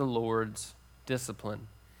see the Lord's discipline.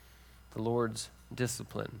 The Lord's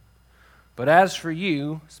discipline. "But as for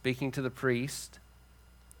you," speaking to the priest,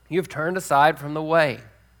 "you have turned aside from the way.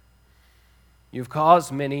 You have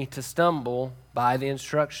caused many to stumble by the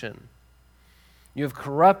instruction. You have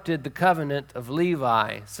corrupted the covenant of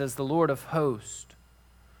Levi, says the Lord of hosts.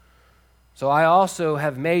 So I also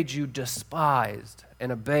have made you despised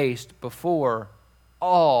and abased before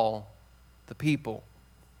all the people,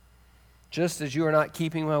 just as you are not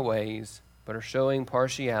keeping my ways, but are showing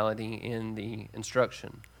partiality in the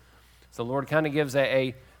instruction." So the Lord kind of gives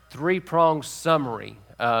a three-pronged summary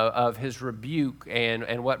of His rebuke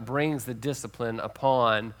and what brings the discipline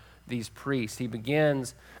upon these priests. He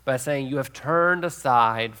begins by saying, "You have turned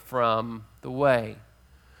aside from the way."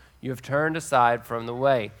 You have turned aside from the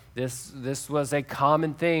way. This was a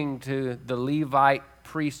common thing to the Levite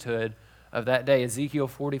priesthood of that day. Ezekiel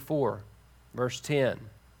 44, verse 10.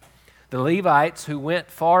 "The Levites who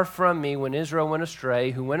went far from me when Israel went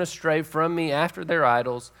astray, who went astray from me after their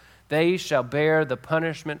idols, they shall bear the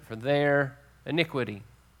punishment for their iniquity."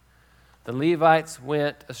 The Levites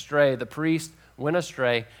went astray. The priests went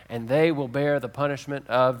astray, and they will bear the punishment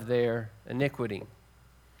of their iniquity.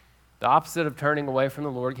 The opposite of turning away from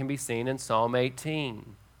the Lord can be seen in Psalm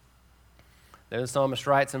 18. There the psalmist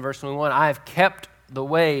writes in verse 21, "I have kept the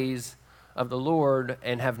ways of the Lord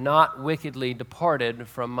and have not wickedly departed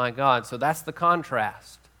from my God." So that's the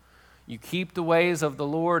contrast. You keep the ways of the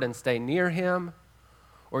Lord and stay near Him,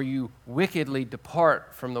 or you wickedly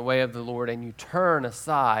depart from the way of the Lord and you turn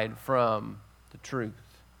aside from the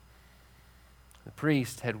truth. The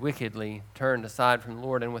priest had wickedly turned aside from the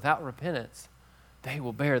Lord, and without repentance, they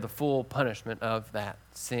will bear the full punishment of that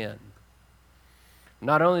sin.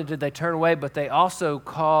 Not only did they turn away, but they also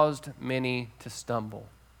caused many to stumble.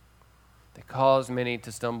 They caused many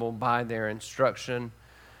to stumble by their instruction.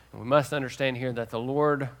 And we must understand here that the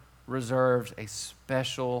Lord reserves a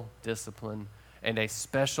special discipline and a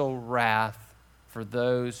special wrath for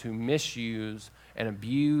those who misuse and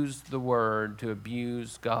abuse the word to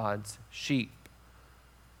abuse God's sheep.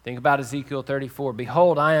 Think about Ezekiel 34.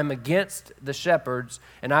 "Behold, I am against the shepherds,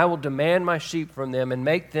 and I will demand my sheep from them and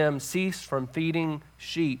make them cease from feeding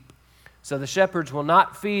sheep. So the shepherds will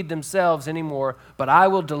not feed themselves anymore, but I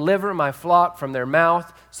will deliver my flock from their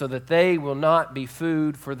mouth so that they will not be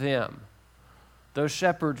food for them." Those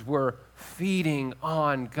shepherds were feeding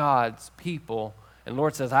on God's people, and the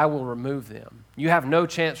Lord says, "I will remove them. You have no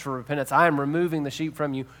chance for repentance. I am removing the sheep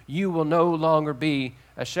from you. You will no longer be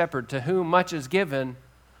a shepherd. To whom much is given,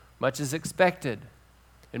 much is expected,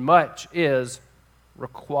 and much is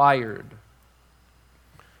required."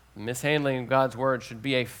 The mishandling of God's word should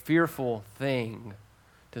be a fearful thing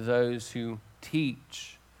to those who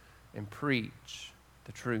teach and preach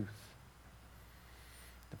the truth.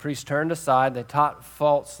 The priests turned aside, they taught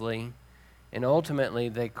falsely, and ultimately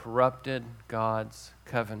they corrupted God's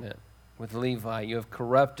covenant with Levi. You have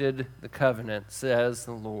corrupted the covenant, says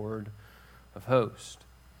the Lord of hosts.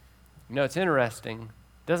 You know, it's interesting.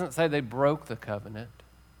 It doesn't say they broke the covenant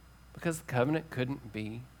because the covenant couldn't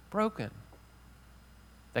be broken.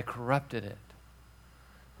 They corrupted it.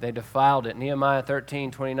 They defiled it. Nehemiah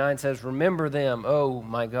 13:29 says, "Remember them, O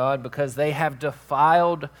my God, because they have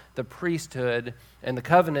defiled the priesthood and the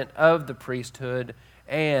covenant of the priesthood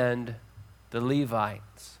and the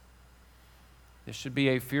Levites." This should be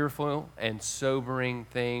a fearful and sobering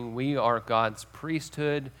thing. We are God's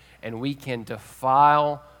priesthood, and we can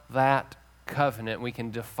defile that covenant. We can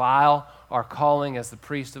defile our calling as the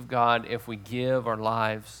priest of God if we give our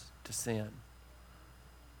lives to sin.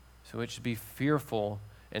 So it should be fearful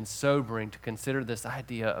and sobering to consider this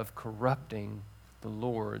idea of corrupting the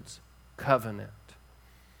Lord's covenant.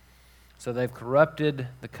 So they've corrupted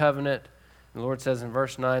the covenant. The Lord says in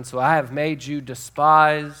verse 9, "So I have made you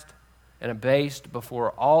despised and abased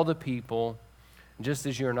before all the people, just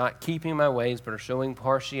as you are not keeping my ways, but are showing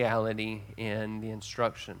partiality in the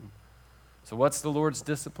instruction." So what's the Lord's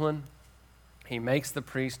discipline? He makes the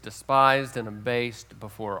priest despised and abased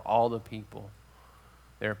before all the people.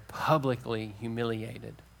 They're publicly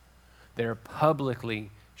humiliated. They're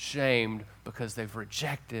publicly shamed because they've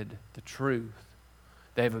rejected the truth.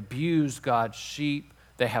 They've abused God's sheep.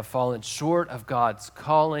 They have fallen short of God's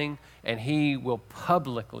calling, and He will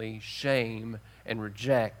publicly shame and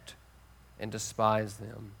reject and despise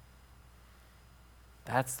them.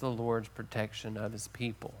 That's the Lord's protection of His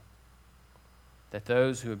people. That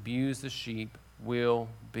those who abuse the sheep will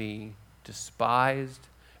be despised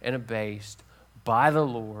and abased by the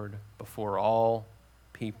Lord before all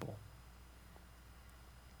people.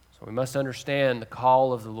 So we must understand the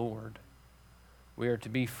call of the Lord. We are to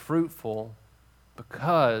be fruitful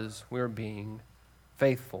because we're being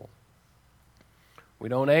faithful. We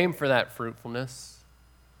don't aim for that fruitfulness.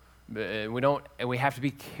 We have to be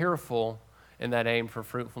careful in that aim for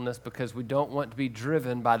fruitfulness because we don't want to be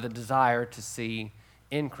driven by the desire to see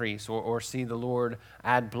increase or see the Lord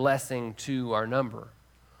add blessing to our number.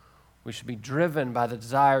 We should be driven by the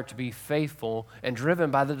desire to be faithful and driven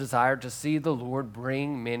by the desire to see the Lord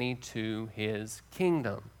bring many to His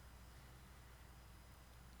kingdom.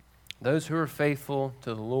 Those who are faithful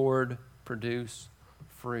to the Lord produce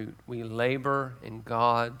fruit. We labor in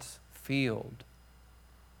God's field.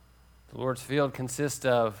 The Lord's field consists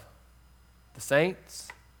of the saints,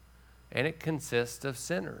 and it consists of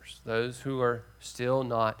sinners, those who are still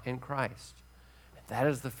not in Christ. And that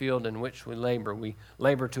is the field in which we labor. We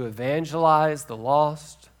labor to evangelize the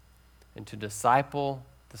lost and to disciple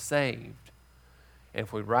the saved. And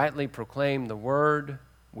if we rightly proclaim the word,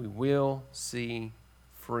 we will see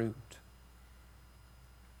fruit.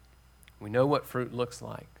 We know what fruit looks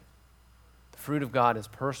like. The fruit of God is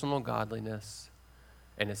personal godliness,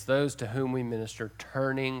 and it's those to whom we minister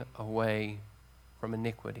turning away from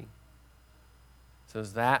iniquity. So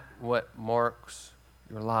is that what marks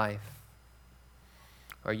your life?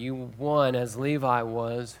 Are you one, as Levi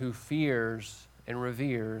was, who fears and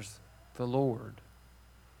reveres the Lord?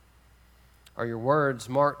 Are your words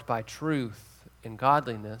marked by truth and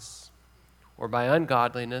godliness, or by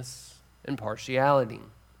ungodliness and partiality?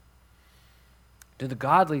 Do the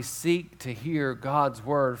godly seek to hear God's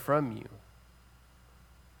word from you?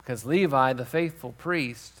 Because Levi, the faithful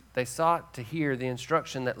priest, they sought to hear the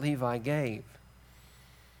instruction that Levi gave.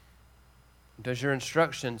 Does your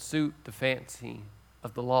instruction suit the fancy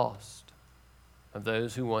of the lost, of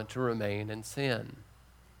those who want to remain in sin?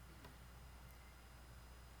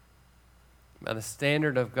 By the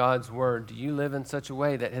standard of God's word, do you live in such a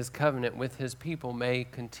way that His covenant with His people may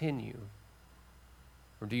continue?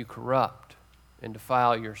 Or do you corrupt and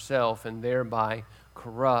defile yourself and thereby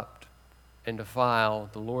corrupt and defile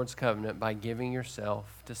the Lord's covenant by giving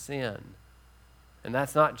yourself to sin? And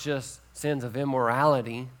that's not just sins of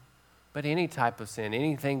immorality, but any type of sin,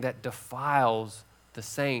 anything that defiles the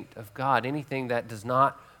saint of God, anything that does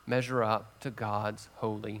not measure up to God's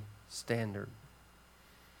holy standard.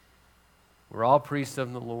 We're all priests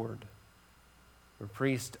of the Lord. We're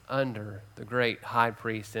priests under the great high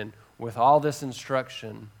priest. And with all this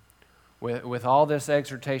instruction, with all this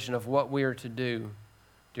exhortation of what we are to do,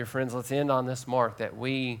 dear friends, let's end on this mark that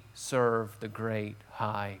we serve the great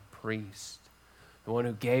high priest, the one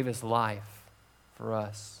who gave His life for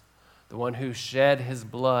us, the one who shed His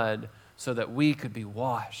blood so that we could be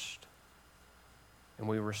washed. And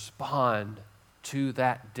we respond to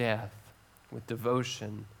that death with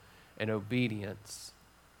devotion and obedience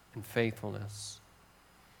and faithfulness.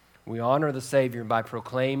 We honor the Savior by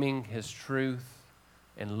proclaiming His truth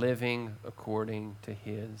and living according to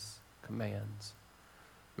his commands.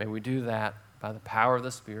 May we do that by the power of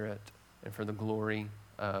the Spirit and for the glory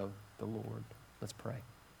of the Lord. Let's pray.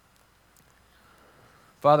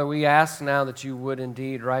 Father, we ask now that you would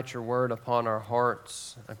indeed write your word upon our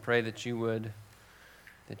hearts. I pray that you would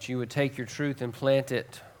take your truth and plant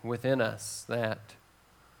it within us, that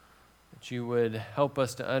you would help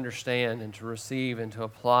us to understand and to receive and to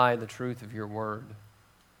apply the truth of your word.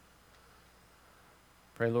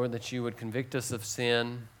 Pray, Lord, that you would convict us of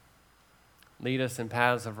sin, lead us in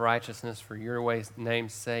paths of righteousness for your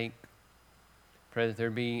name's sake. Pray that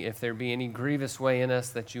if there be any grievous way in us,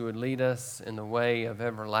 that you would lead us in the way of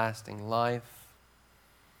everlasting life.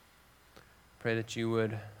 Pray that you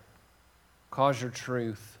would cause your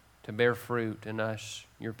truth to bear fruit in us,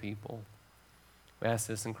 your people. We ask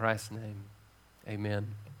this in Christ's name.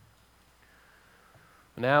 Amen.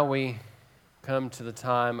 Now we come to the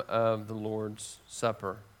time of the Lord's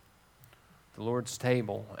Supper, the Lord's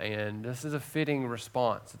table, and this is a fitting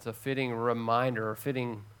response. It's a fitting reminder, a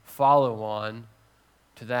fitting follow-on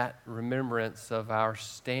to that remembrance of our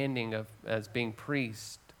standing as being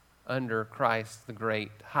priest under Christ, the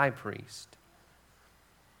great high priest.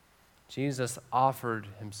 Jesus offered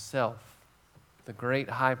himself. The great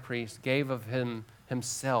high priest gave of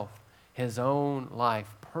himself, his own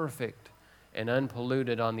life, perfect and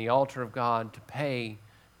unpolluted, on the altar of God to pay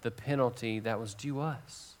the penalty that was due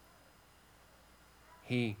us.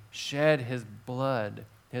 He shed his blood.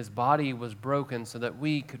 His body was broken so that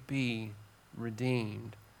we could be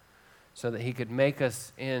redeemed, so that he could make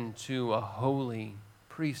us into a holy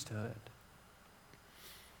priesthood.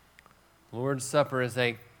 Lord's Supper is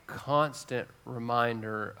a constant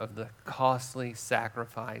reminder of the costly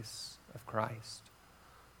sacrifice of Christ.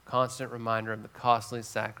 Constant reminder of the costly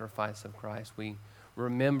sacrifice of Christ. We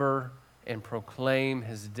remember and proclaim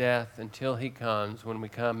his death until he comes, when we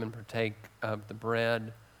come and partake of the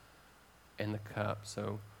bread and the cup.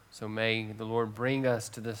 So may the Lord bring us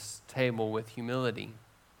to this table with humility,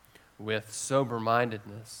 with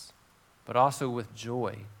sober-mindedness, but also with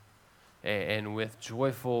joy and with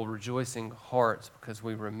joyful, rejoicing hearts, because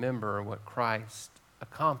we remember what Christ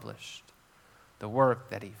accomplished, the work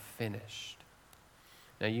that he finished.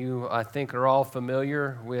 Now you, I think, are all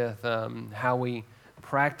familiar with how we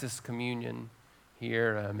practice communion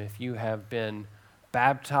here. If you have been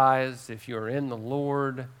baptized, if you are in the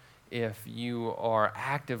Lord, if you are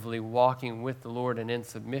actively walking with the Lord and in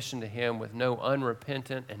submission to him with no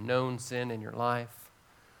unrepentant and known sin in your life,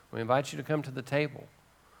 we invite you to come to the table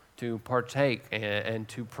to partake and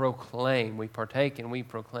to proclaim. We partake and we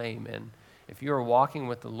proclaim. And if you are walking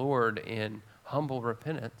with the Lord in humble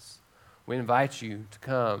repentance, we invite you to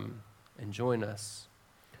come and join us.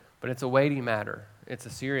 But it's a weighty matter. It's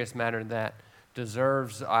a serious matter that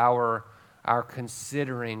deserves our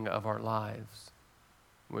considering of our lives.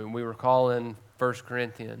 We recall in 1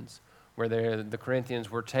 Corinthians where the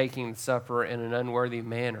Corinthians were taking the supper in an unworthy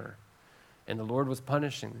manner, and the Lord was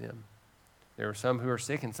punishing them. There were some who were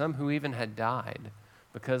sick and some who even had died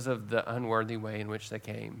because of the unworthy way in which they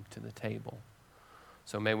came to the table.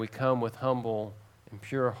 So may we come with humble and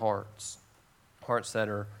pure hearts that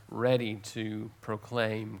are ready to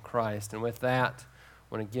proclaim Christ. And with that,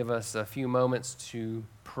 I want to give us a few moments to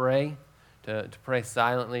pray, to pray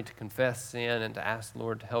silently, to confess sin, and to ask the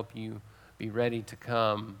Lord to help you be ready to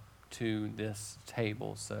come to this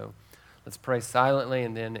table. So let's pray silently,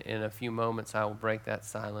 and then in a few moments I will break that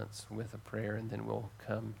silence with a prayer, and then we'll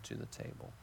come to the table.